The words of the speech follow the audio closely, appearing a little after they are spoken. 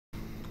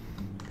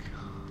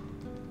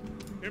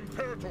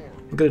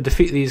I'm going to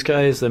defeat these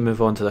guys, then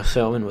move on to the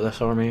settlement with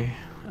this army,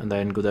 and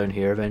then go down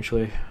here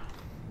eventually.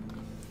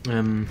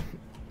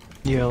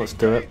 Yeah, let's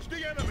do it.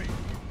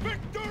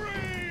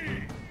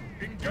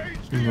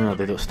 No,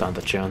 they don't stand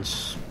a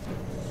chance.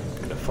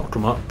 Gonna fuck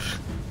them up.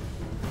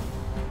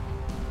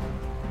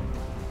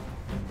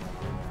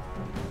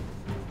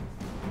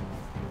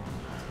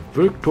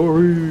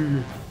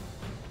 Victory!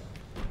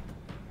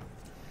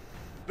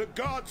 The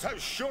gods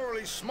have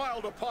surely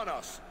smiled upon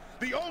us.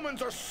 The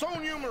omens are so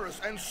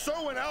numerous and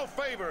so in our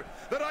favor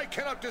that I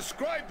cannot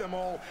describe them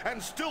all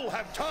and still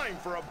have time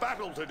for a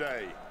battle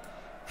today.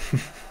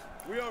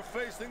 We are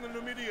facing the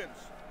Numidians,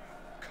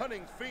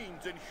 cunning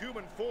fiends in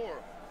human form.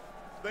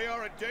 They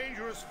are a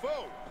dangerous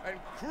foe and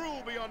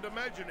cruel beyond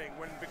imagining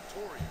when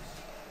victorious.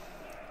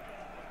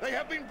 They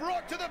have been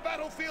brought to the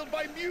battlefield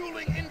by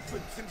muling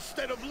infants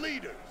instead of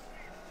leaders.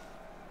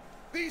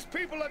 These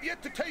people have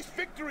yet to taste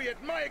victory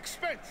at my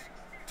expense.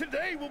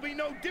 Today will be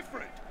no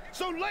different,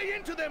 so lay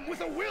into them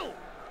with a will.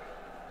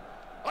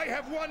 I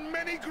have won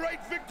many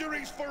great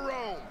victories for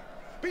Rome.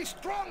 Be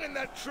strong in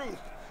that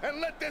truth, and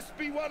let this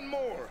be one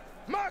more.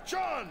 March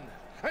on,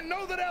 and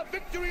know that our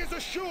victory is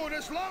assured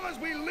as long as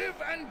we live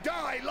and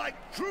die like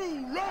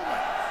true Romans.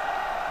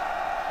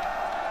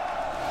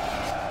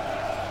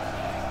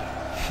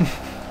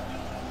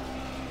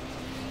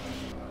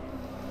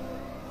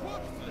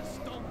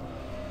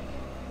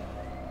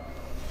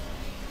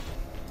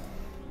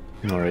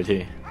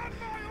 Alrighty.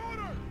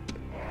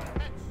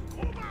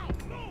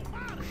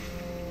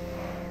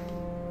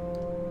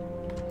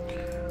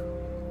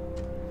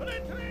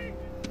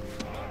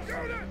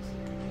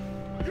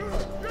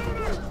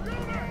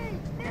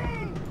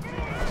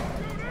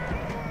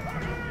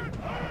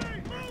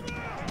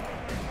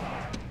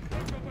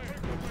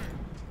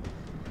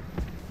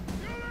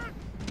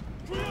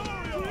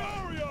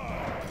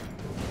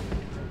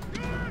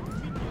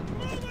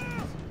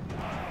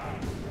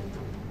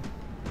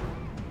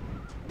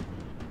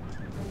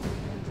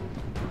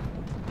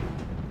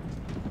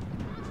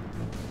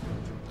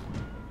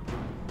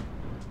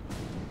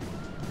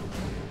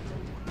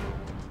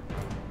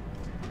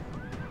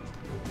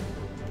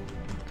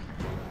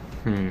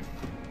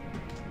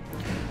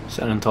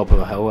 Sitting on top of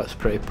a hill, that's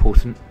pretty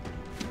potent.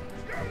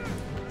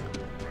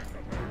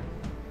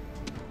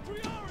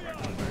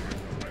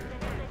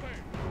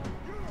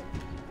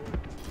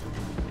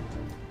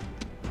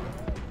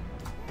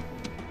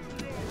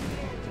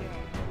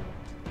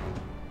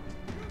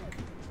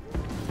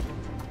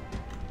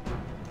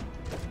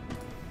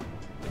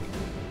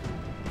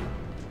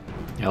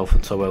 The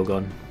elephants are well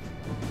gone.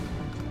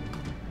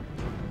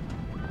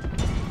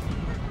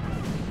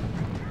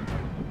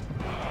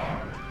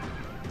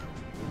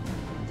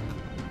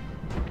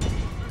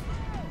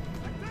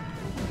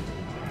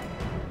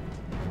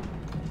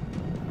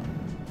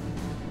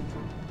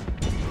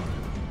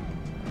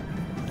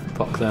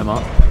 Fuck them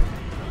up.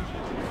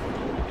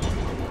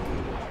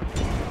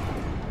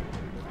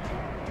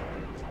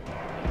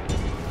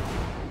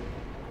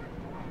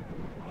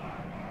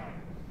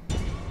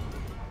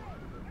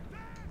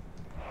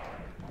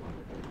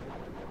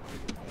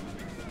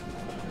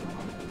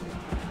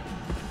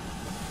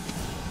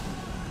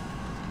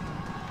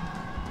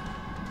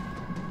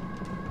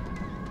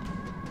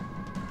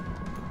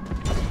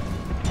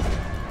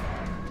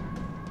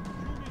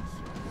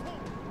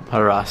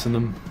 Harassing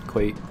them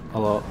quite a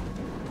lot.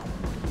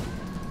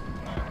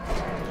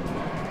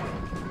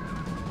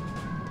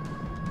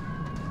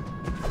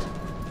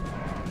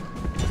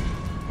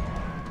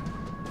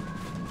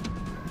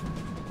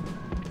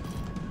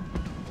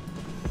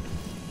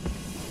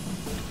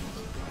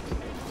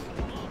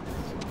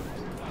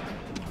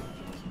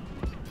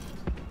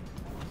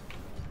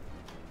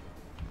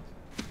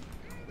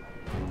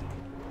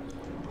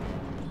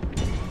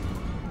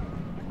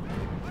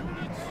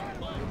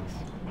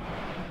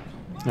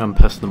 I'm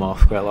pissing them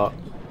off quite a lot.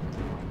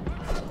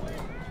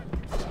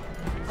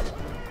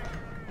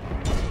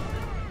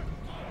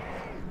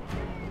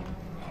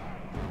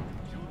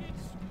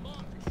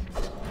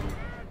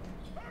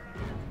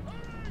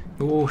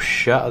 Oh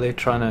shit, are they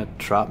trying to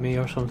trap me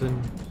or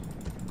something?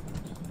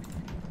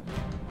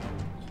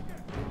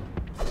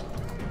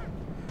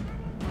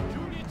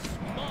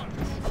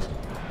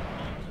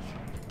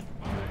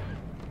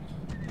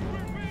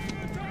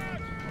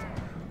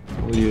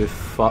 Oh you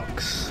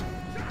fucks.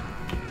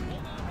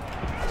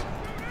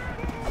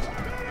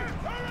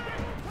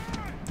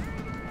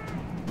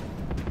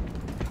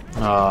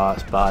 Oh,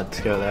 it's bad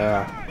to go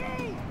there.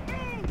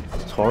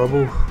 It's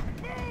horrible.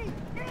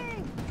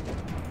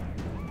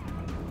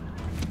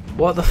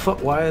 What the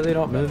fuck? Why are they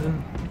not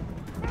moving?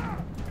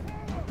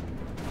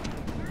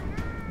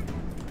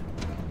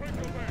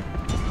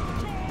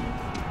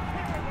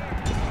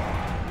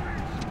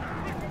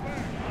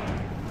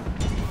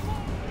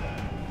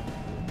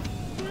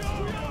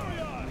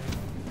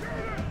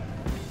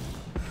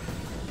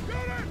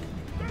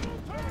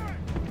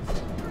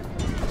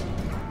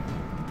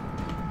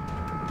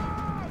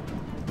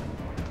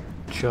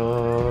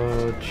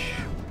 Charge.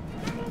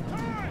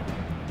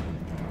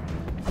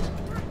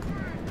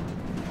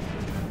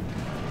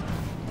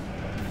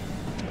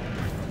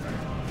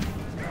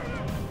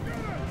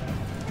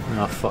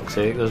 Oh fuck's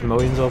sake, there's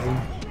millions of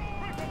them.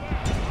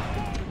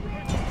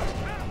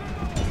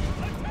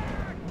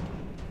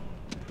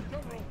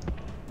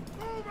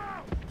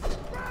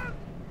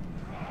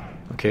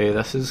 Okay,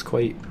 this is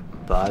quite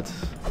bad.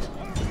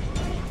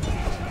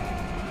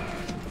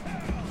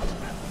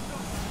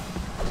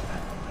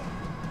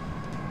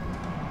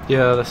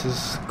 Yeah, this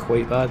is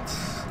quite bad.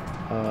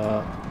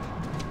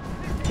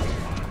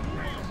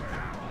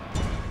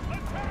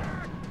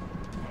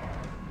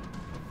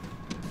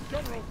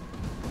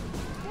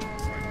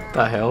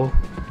 The hell?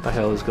 The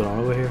hell is going on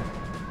over here?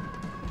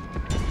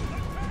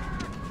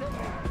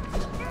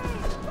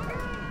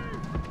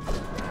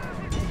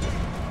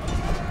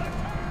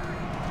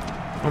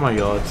 Oh my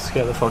god, let's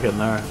get the fuck in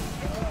there.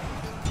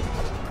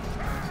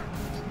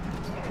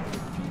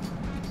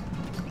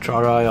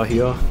 Chara, you're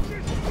here.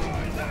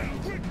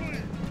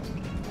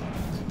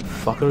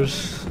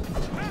 Fuckers.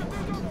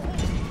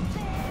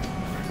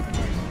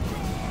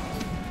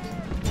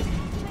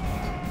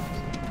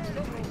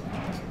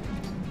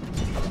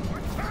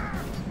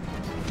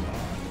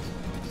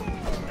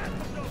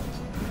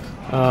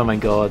 Oh my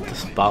god,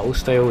 this battle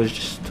style is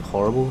just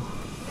horrible.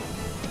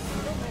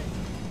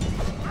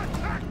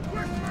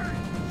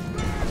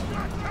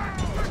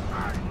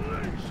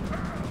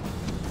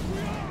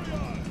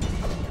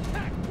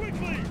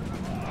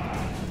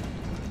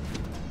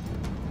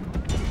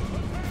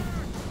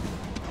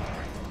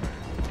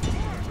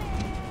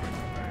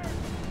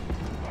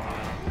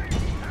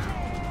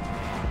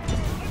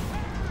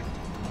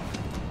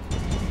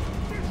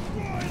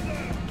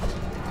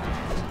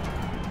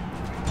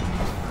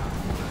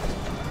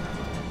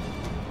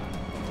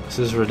 This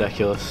is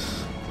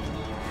ridiculous.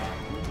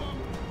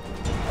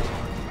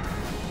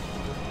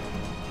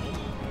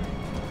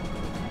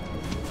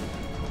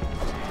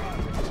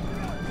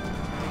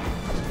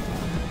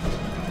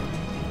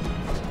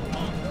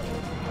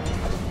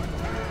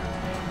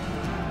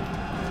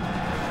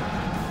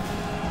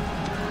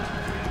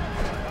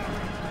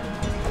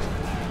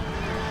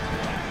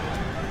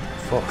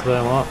 Fuck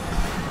them up.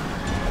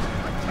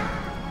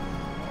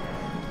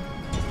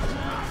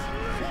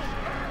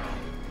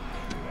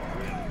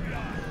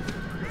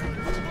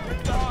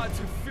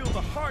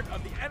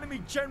 Of the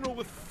enemy general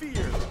with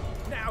fear.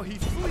 Now he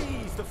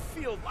flees the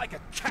field like a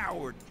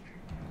coward.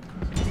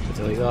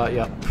 Like that,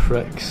 yeah,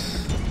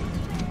 pricks.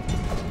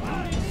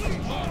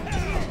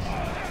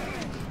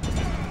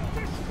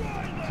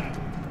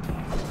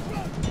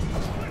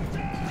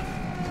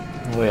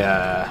 Oh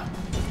yeah,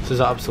 this is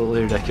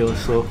absolutely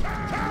ridiculous though.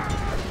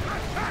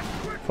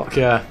 Fuck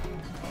yeah.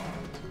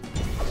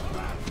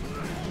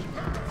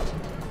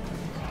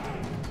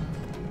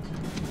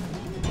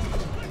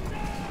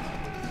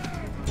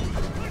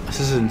 This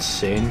is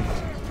insane.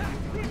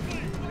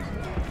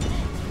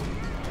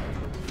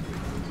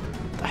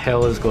 What the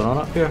hell is going on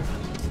up here?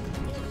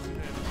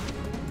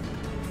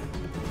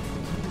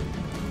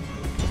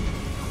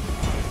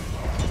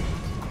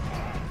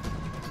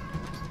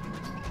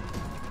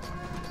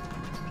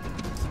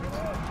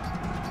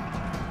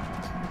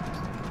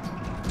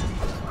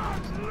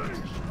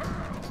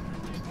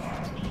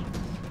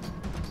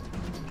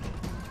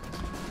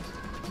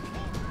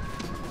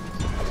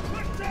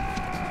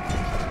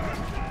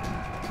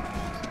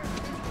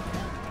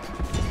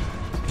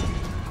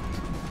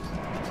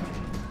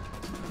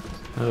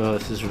 Oh,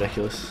 this is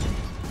ridiculous.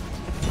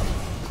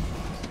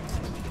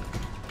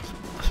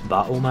 This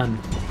battle, man.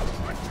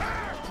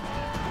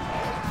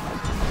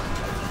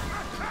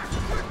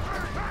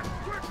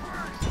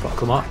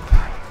 Fuck him up.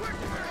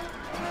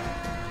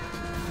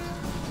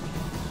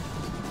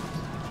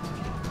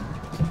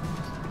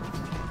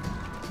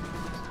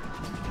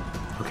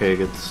 Okay,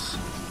 good.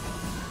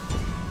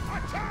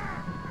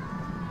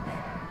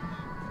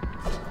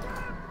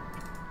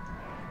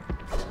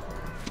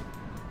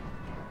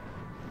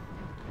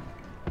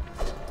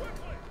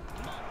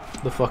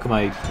 The fuck am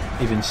I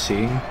even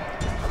seeing?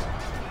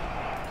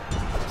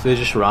 So they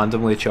just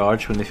randomly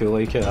charge when they feel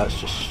like it?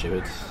 That's just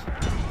stupid.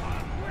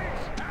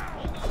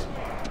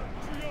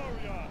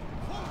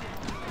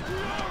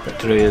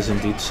 Victory is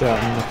indeed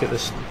certain. Look at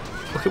this.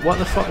 Look at what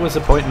the fuck was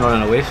the point in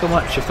running away so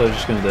much if they're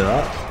just gonna do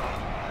that?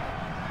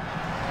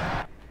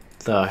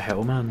 The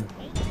hell, man.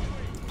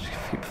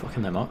 Just keep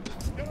fucking them up.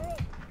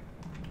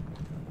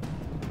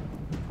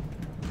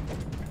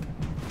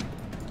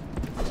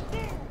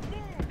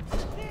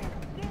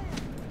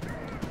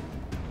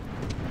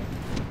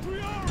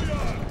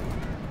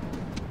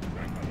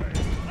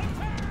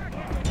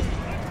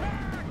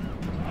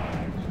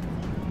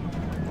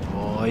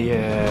 Oh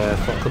yeah,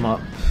 fuck them up.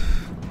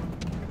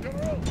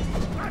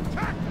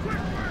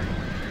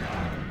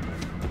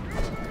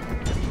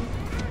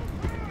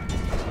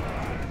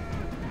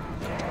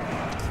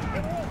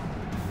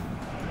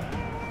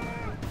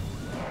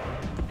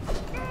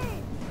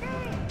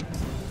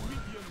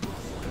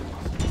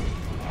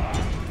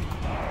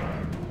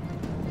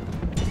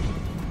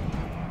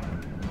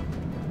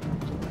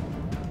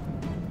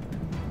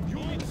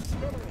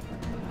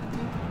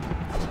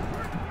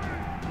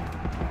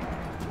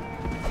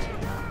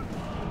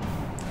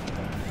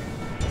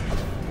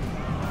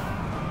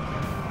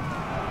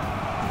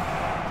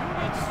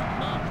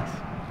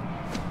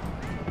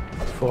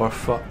 For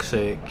fuck's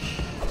sake.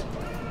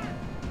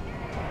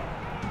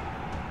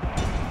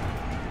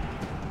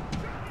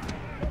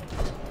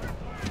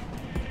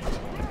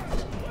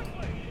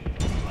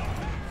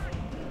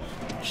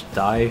 Just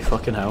die,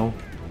 fucking hell.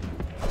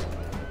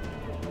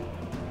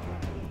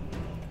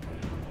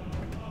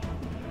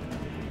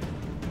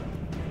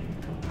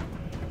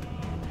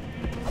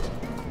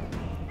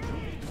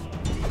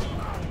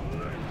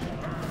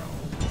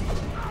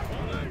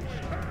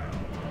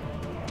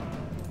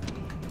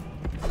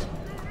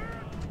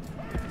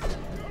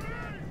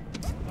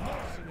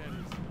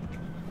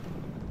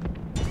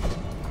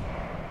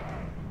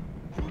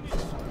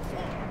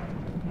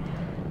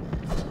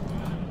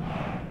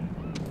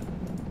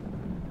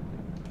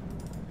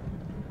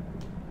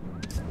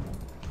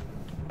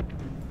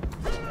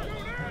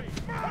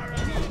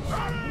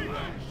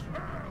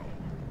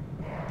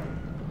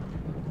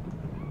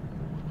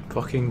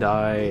 Fucking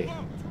die.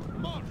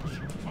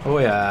 Oh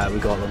yeah, we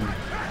got them.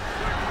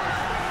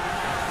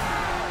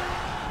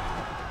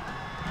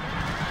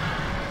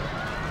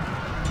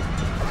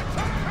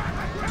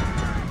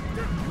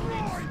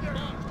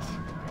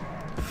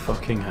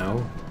 Fucking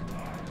hell.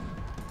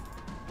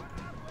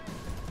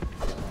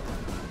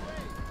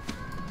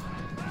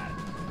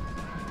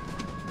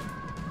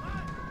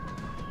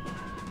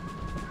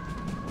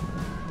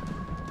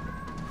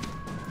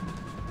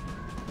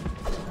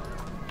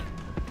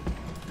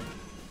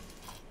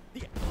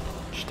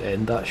 Just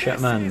end that shit,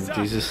 man.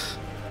 Jesus.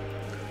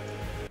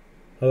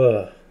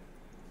 Ugh.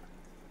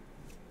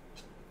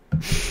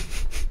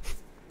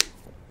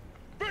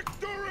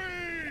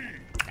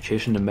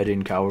 Chasing the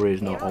Numidian cavalry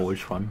is not always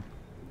fun.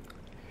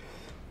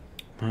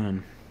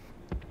 Man.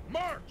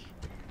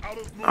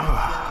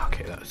 Ah,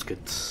 okay, that was good.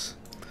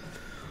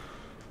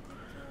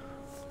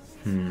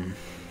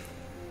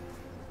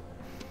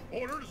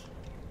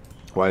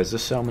 Why is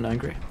this settlement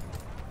angry?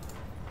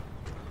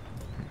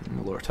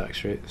 Lower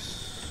tax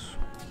rates.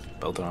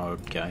 Build another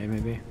guy,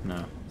 maybe?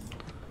 No.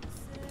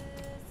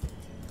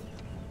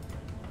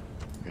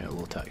 Yeah,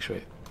 low tax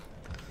rate.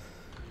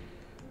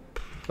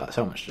 That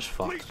settlement's just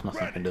fucked. There's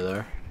nothing I can do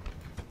there.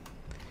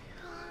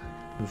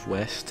 Move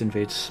west,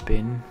 invade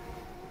Spain.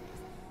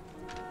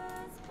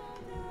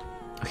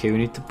 Okay, we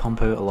need to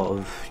pump out a lot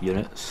of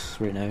units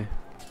right now.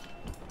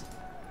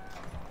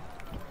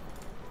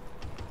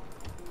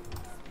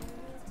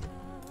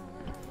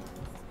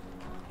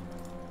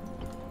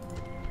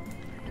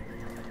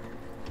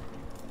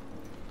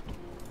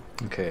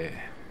 Okay.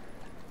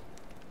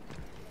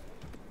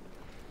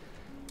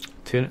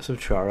 2 units of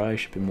Charai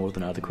should be more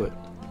than adequate.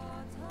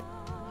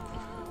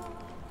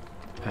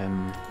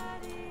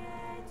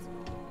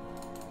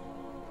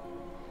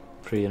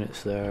 3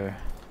 units there.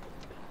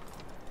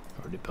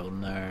 Already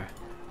building there.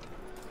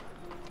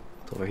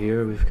 Over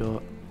here we've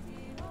got.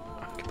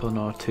 I can build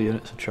another 2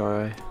 units of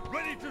Charai.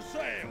 Ready to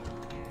sail.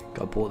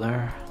 Got a boat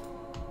there.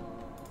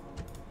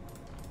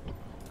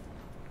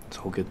 It's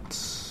all good.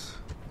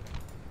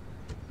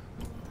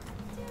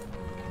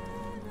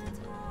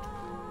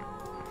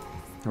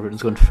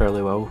 Everything's going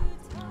fairly well.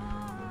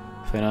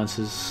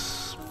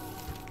 Finances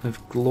have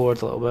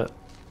lowered a little bit.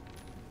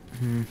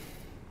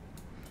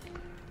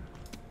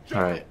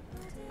 Alright.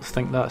 I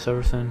think that's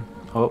everything.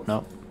 Oh,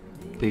 no.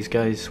 These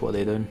guys, what are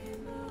they doing?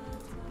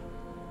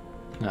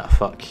 Nah,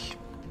 fuck.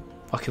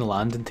 I can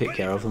land and take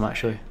care of them,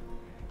 actually.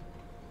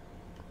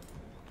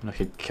 And I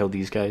could kill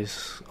these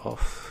guys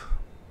off.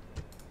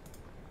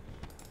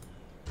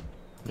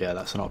 Yeah,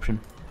 that's an option.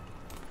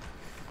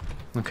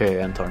 Okay,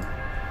 end turn.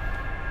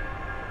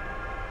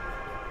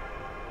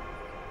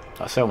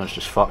 That settlement's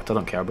just fucked, I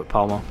don't care about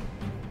Palma.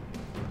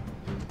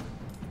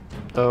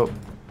 Oh.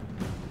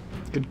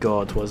 Good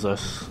god, what is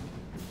this?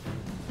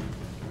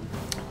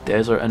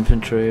 Desert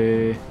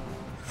infantry.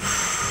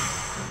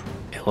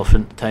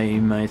 Elephant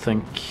time, I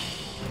think.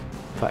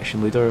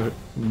 Faction leader.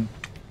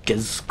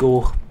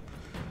 Gizgo.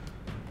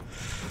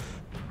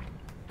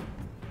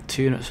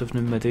 2 units of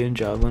Numidian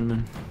javelin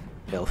and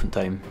elephant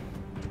time.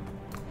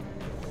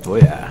 Oh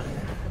yeah.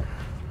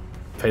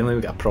 Finally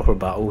we got a proper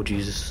battle,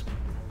 Jesus.